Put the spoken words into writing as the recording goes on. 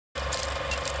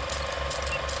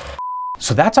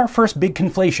So that's our first big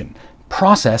conflation.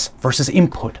 Process versus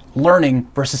input, learning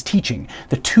versus teaching.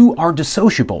 The two are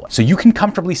dissociable. So you can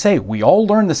comfortably say we all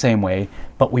learn the same way,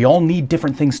 but we all need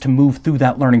different things to move through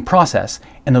that learning process.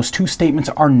 And those two statements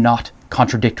are not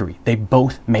contradictory. They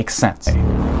both make sense.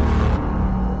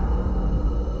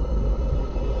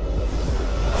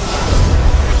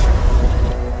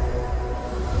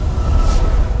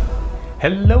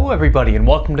 Hello everybody, and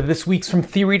welcome to this week's From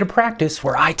Theory to Practice,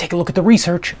 where I take a look at the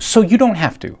research so you don't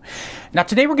have to. Now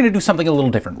today we're going to do something a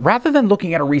little different. Rather than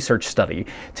looking at a research study,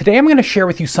 today I'm going to share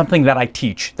with you something that I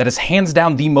teach that is hands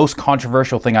down the most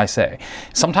controversial thing I say.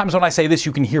 Sometimes when I say this,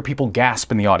 you can hear people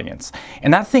gasp in the audience.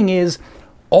 And that thing is,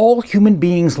 all human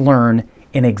beings learn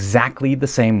in exactly the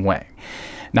same way.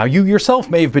 Now, you yourself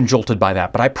may have been jolted by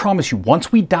that, but I promise you,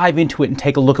 once we dive into it and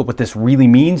take a look at what this really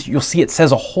means, you'll see it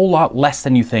says a whole lot less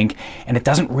than you think, and it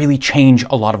doesn't really change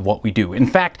a lot of what we do. In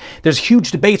fact, there's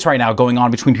huge debates right now going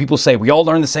on between people who say, we all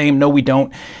learn the same, no we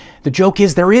don't. The joke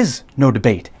is there is no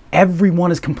debate.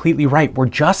 Everyone is completely right. We're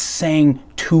just saying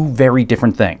two very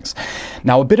different things.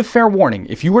 Now, a bit of fair warning.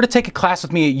 If you were to take a class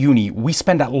with me at uni, we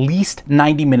spend at least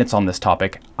 90 minutes on this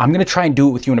topic. I'm going to try and do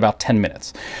it with you in about 10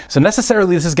 minutes. So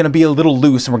necessarily, this is going to be a little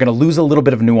loose and we're going to lose a little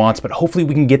bit of nuance, but hopefully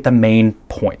we can get the main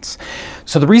points.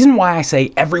 So the reason why I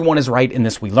say everyone is right in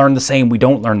this, we learn the same, we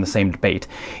don't learn the same debate,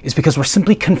 is because we're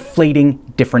simply conflating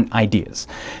different ideas.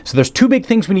 So there's two big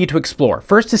things we need to explore.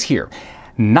 First is here.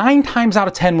 9 times out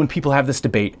of 10 when people have this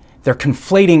debate, they're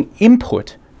conflating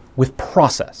input with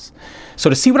process. So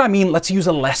to see what I mean, let's use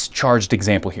a less charged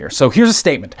example here. So here's a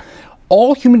statement.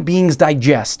 All human beings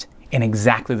digest in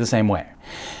exactly the same way.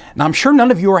 Now, I'm sure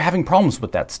none of you are having problems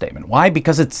with that statement. Why?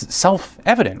 Because it's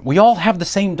self-evident. We all have the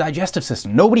same digestive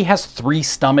system. Nobody has 3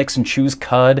 stomachs and chews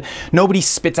cud. Nobody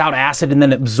spits out acid and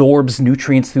then absorbs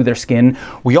nutrients through their skin.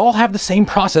 We all have the same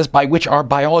process by which our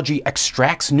biology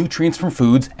extracts nutrients from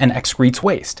foods and excretes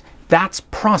waste. That's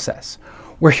process.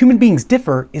 Where human beings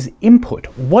differ is input.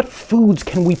 What foods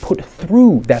can we put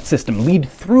through that system, lead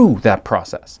through that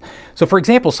process? So for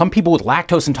example, some people with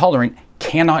lactose intolerant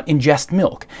cannot ingest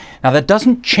milk. Now that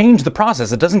doesn't change the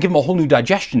process. It doesn't give them a whole new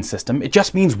digestion system. It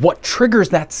just means what triggers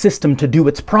that system to do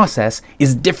its process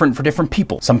is different for different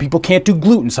people. Some people can't do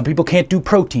gluten. Some people can't do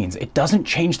proteins. It doesn't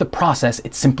change the process.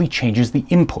 It simply changes the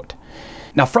input.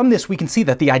 Now from this, we can see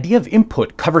that the idea of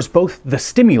input covers both the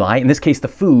stimuli, in this case the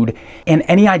food, and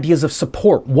any ideas of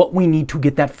support, what we need to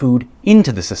get that food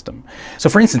into the system. So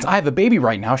for instance, I have a baby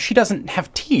right now, she doesn't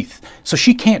have teeth, so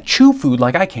she can't chew food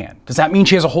like I can. Does that mean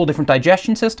she has a whole different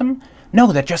digestion system?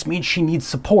 No, that just means she needs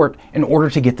support in order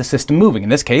to get the system moving. In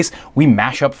this case, we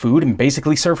mash up food and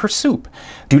basically serve her soup.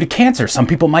 Due to cancer, some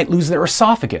people might lose their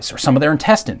esophagus or some of their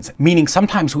intestines, meaning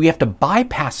sometimes we have to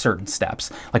bypass certain steps,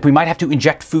 like we might have to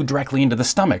inject food directly into the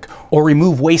stomach or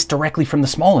remove waste directly from the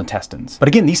small intestines. But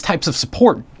again, these types of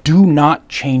support do not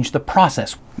change the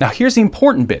process. Now here's the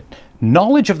important bit.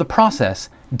 Knowledge of the process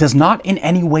does not in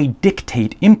any way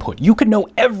dictate input. You could know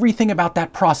everything about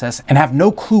that process and have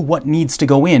no clue what needs to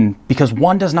go in because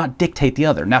one does not dictate the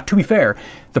other. Now, to be fair,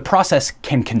 the process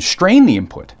can constrain the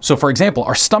input. So for example,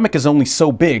 our stomach is only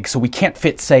so big, so we can't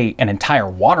fit, say, an entire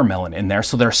watermelon in there.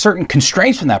 So there are certain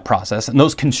constraints from that process, and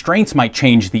those constraints might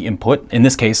change the input. In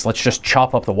this case, let's just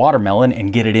chop up the watermelon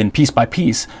and get it in piece by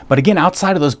piece. But again,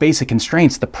 outside of those basic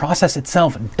constraints, the process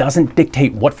itself doesn't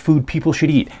dictate what food people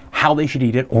should eat, how they should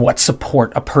eat it, or what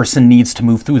support a person needs to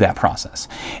move through that process.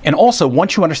 And also,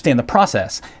 once you understand the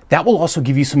process, that will also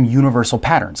give you some universal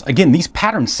patterns. Again, these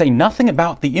patterns say nothing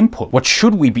about the input. What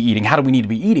should we be eating? How do we need to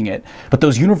be eating it? But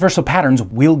those universal patterns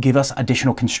will give us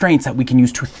additional constraints that we can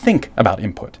use to think about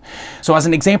input. So as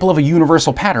an example of a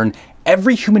universal pattern,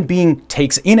 every human being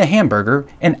takes in a hamburger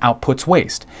and outputs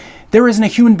waste. There isn't a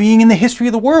human being in the history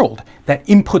of the world that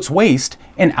inputs waste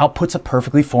and outputs a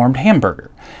perfectly formed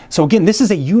hamburger. So again, this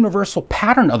is a universal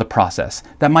pattern of the process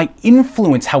that might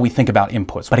influence how we think about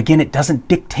inputs. But again, it doesn't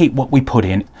dictate what we put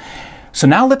in. So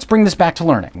now let's bring this back to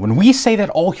learning. When we say that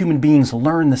all human beings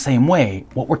learn the same way,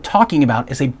 what we're talking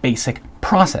about is a basic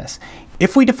process.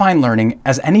 If we define learning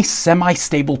as any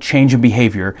semi-stable change in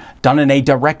behavior done in a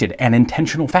directed and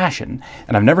intentional fashion,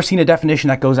 and I've never seen a definition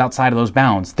that goes outside of those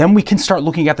bounds, then we can start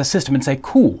looking at the system and say,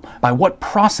 cool, by what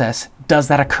process does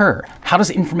that occur? How does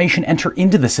information enter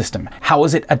into the system? How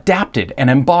is it adapted and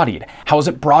embodied? How is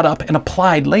it brought up and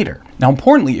applied later? Now,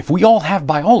 importantly, if we all have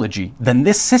biology, then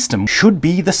this system should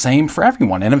be the same for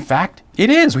everyone. And in fact, it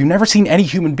is. We've never seen any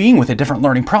human being with a different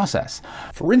learning process.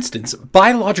 For instance,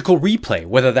 biological replay,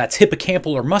 whether that's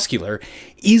hippocampal or muscular,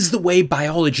 is the way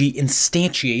biology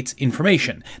instantiates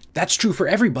information. That's true for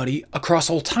everybody across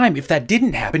all time. If that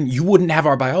didn't happen, you wouldn't have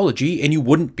our biology and you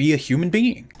wouldn't be a human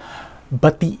being.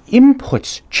 but the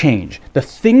inputs change. The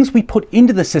things we put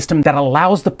into the system that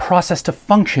allows the process to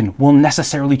function will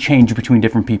necessarily change between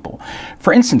different people.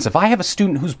 For instance, if I have a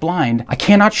student who's blind, I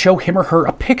cannot show him or her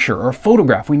a picture or a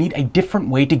photograph. We need a different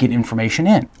way to get information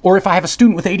in. Or if I have a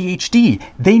student with ADHD,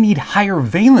 they need higher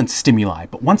valence stimuli.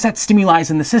 But once that stimuli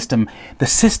is in the system,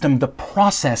 the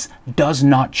process does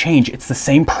not change. It's the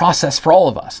same process for all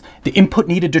of us. The input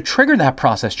needed to trigger that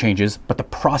process changes, but the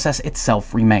process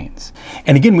itself remains.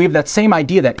 And again, we have that same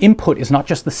idea that input is not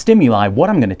just the stimuli, what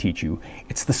I'm going to teach you,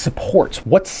 it's the supports.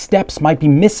 What steps might be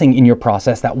missing in your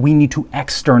process that we need to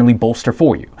externally bolster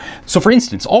for you. So for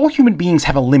instance, all human beings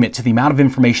have a limit to the amount of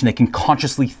information they can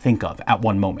consciously think of at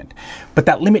one moment. But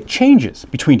that limit changes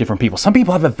between different people. Some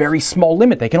people have a very small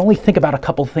limit. They can only think about a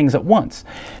couple things at once.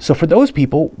 So for those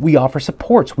people, we offer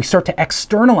supports. We start to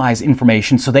externalize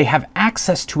information so they have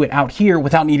access to it out here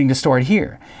without needing to store it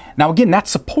here. Now again, that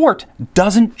support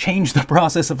doesn't change the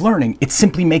process of learning. It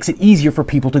simply makes it easier for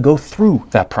people to go through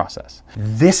that process.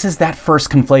 This is that first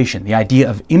conflation, the idea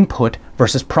of input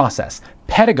versus process.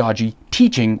 Pedagogy,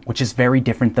 teaching, which is very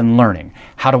different than learning.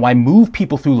 How do I move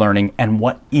people through learning, and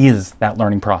what is that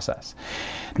learning process?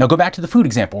 Now go back to the food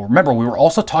example. Remember, we were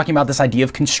also talking about this idea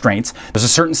of constraints. There's a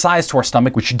certain size to our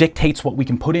stomach which dictates what we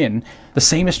can put in. The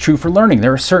same is true for learning.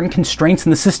 There are certain constraints in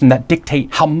the system that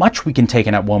dictate how much we can take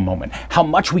in at one moment, how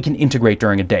much we can integrate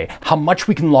during a day, how much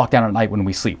we can lock down at night when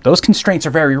we sleep. Those constraints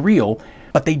are very real,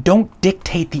 but they don't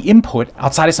dictate the input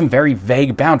outside of some very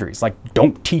vague boundaries, like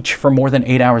don't teach for more than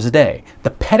 8 hours a day.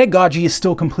 The pedagogy is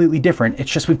still completely different.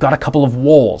 It's just we've got a couple of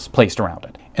walls placed around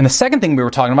it. And the second thing we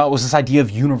were talking about was this idea of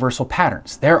universal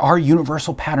patterns. There are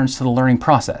universal patterns to the learning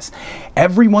process.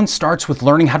 Everyone starts with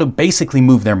learning how to basically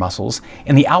move their muscles,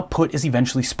 and the output is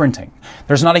eventually sprinting.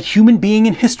 There's not a human being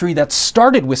in history that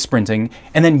started with sprinting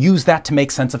and then used that to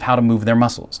make sense of how to move their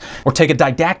muscles. Or take a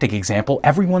didactic example,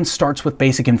 everyone starts with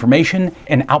basic information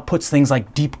and outputs things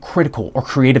like deep critical or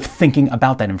creative thinking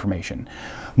about that information.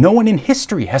 No one in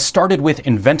history has started with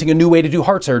inventing a new way to do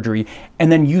heart surgery and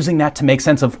then using that to make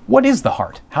sense of what is the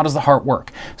heart? How does the heart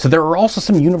work? So there are also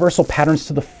some universal patterns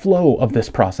to the flow of this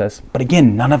process, but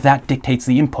again, none of that dictates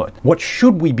the input. What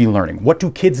should we be learning? What do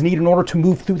kids need in order to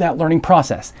move through that learning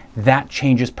process? That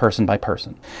changes person by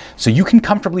person. So you can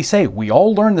comfortably say we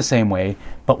all learn the same way,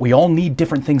 but we all need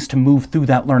different things to move through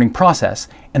that learning process,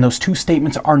 and those two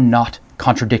statements are not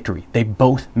contradictory. They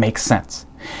both make sense.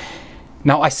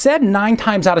 Now, I said 9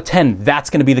 times out of 10, that's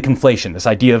going to be the conflation, this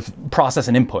idea of process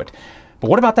and input.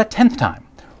 But what about that 10th time?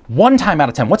 1 time out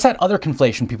of 10, what's that other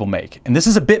conflation people make? And this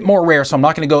is a bit more rare, so I'm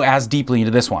not going to go as deeply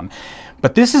into this one.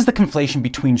 But this is the conflation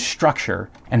between structure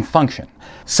and function.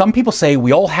 Some people say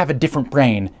we all have a different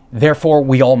brain, therefore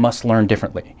we all must learn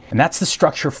differently. And that's the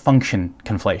structure-function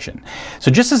conflation. So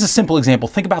just as a simple example,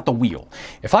 think about the wheel.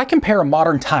 If I compare a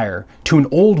modern tire to an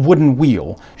old wooden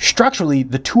wheel, structurally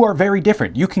the two are very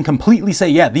different. You can completely say,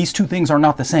 yeah, these two things are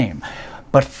not the same.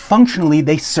 But functionally,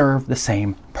 they serve the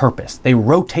same purpose. They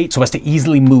rotate so as to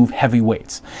easily move heavy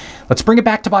weights. Let's bring it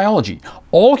back to biology.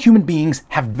 All human beings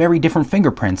have very different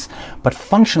fingerprints, but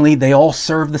functionally, they all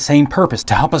serve the same purpose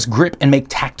to help us grip and make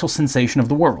tactile sensation of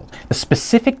the world. The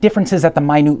specific differences at the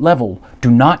minute level do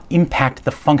not impact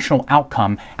the functional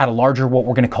outcome at a larger, what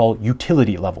we're going to call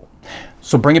utility level.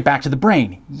 So bring it back to the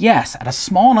brain. Yes, at a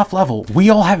small enough level,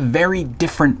 we all have very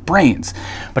different brains.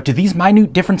 But do these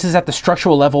minute differences at the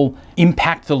structural level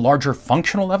impact the larger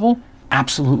functional level?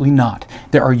 Absolutely not.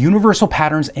 There are universal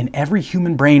patterns in every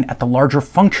human brain at the larger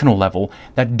functional level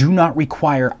that do not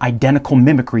require identical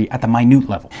mimicry at the minute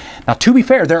level. Now, to be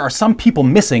fair, there are some people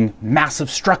missing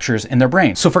massive structures in their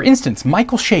brain. So for instance,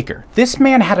 Michael Shaker. This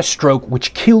man had a stroke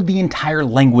which killed the entire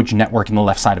language network in the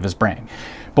left side of his brain.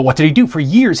 But what did he do? For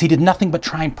years, he did nothing but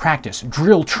try and practice,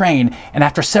 drill, train, and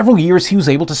after several years, he was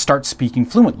able to start speaking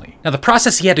fluently. Now, the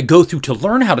process he had to go through to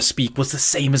learn how to speak was the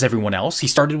same as everyone else. He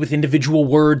started with individual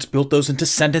words, built those into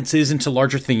sentences, into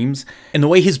larger themes, and the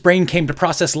way his brain came to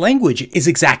process language is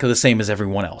exactly the same as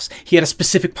everyone else. He had a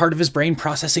specific part of his brain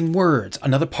processing words,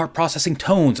 another part processing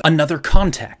tones, another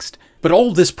context. But all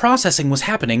of this processing was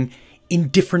happening in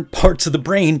different parts of the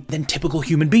brain than typical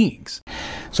human beings.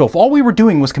 So if all we were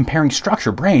doing was comparing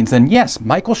structure brains, then yes,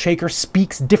 Michael Shaker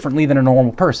speaks differently than a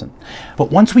normal person.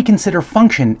 But once we consider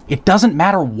function, it doesn't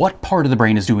matter what part of the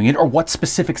brain is doing it or what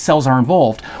specific cells are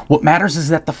involved. What matters is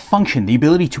that the function, the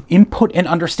ability to input and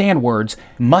understand words,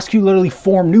 muscularly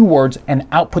form new words and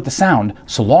output the sound,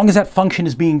 so long as that function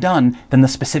is being done, then the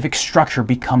specific structure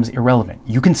becomes irrelevant.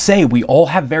 You can say we all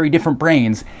have very different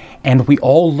brains and we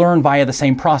all learn via the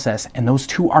same process, and and those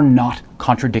two are not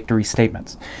contradictory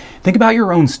statements. Think about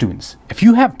your own students. If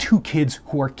you have two kids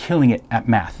who are killing it at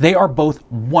math, they are both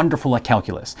wonderful at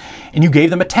calculus, and you gave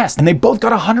them a test and they both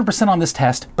got 100% on this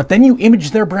test, but then you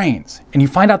image their brains and you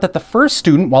find out that the first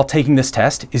student, while taking this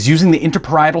test, is using the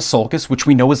interparietal sulcus, which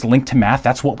we know is linked to math.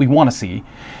 That's what we want to see.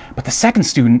 But the second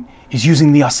student is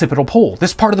using the occipital pole.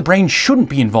 This part of the brain shouldn't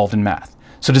be involved in math.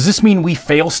 So does this mean we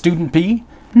fail student B?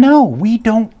 No, we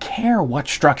don't care what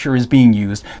structure is being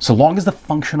used so long as the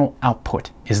functional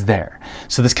output is there.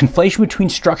 So this conflation between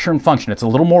structure and function, it's a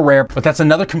little more rare, but that's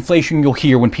another conflation you'll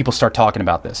hear when people start talking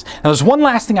about this. Now there's one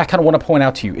last thing I kind of want to point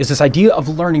out to you is this idea of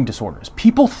learning disorders.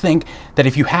 People think that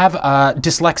if you have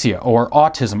dyslexia or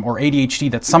autism or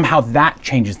ADHD that somehow that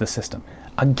changes the system.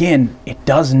 Again, it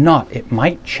does not. It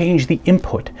might change the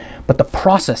input, but the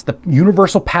process, the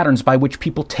universal patterns by which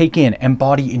people take in,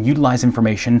 embody, and utilize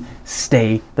information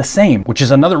stay the same, which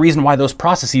is another reason why those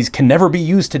processes can never be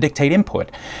used to dictate input.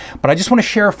 But I just want to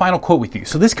share a final quote with you.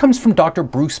 So this comes from Dr.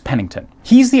 Bruce Pennington.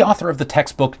 He's the author of the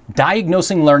textbook,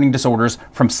 Diagnosing Learning Disorders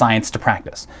from Science to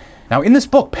Practice. Now in this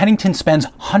book, Pennington spends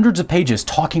hundreds of pages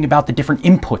talking about the different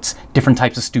inputs different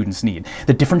types of students need,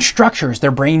 the different structures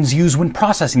their brains use when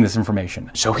processing this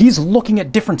information. So he's looking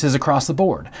at differences across the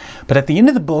board. But at the end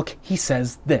of the book, he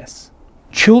says this: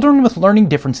 children with learning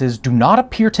differences do not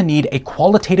appear to need a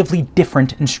qualitatively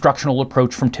different instructional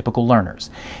approach from typical learners.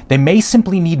 They may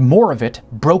simply need more of it,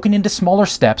 broken into smaller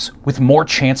steps with more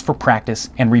chance for practice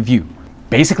and review.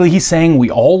 Basically, he's saying we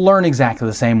all learn exactly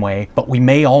the same way, but we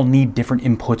may all need different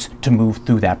inputs to move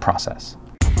through that process.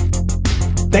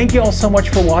 Thank you all so much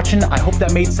for watching. I hope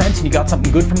that made sense and you got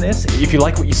something good from this. If you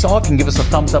like what you saw, you can give us a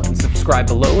thumbs up and subscribe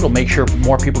below. It'll make sure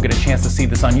more people get a chance to see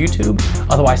this on YouTube.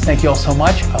 Otherwise, thank you all so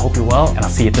much. I hope you're well, and I'll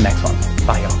see you at the next one.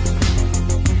 Bye, y'all.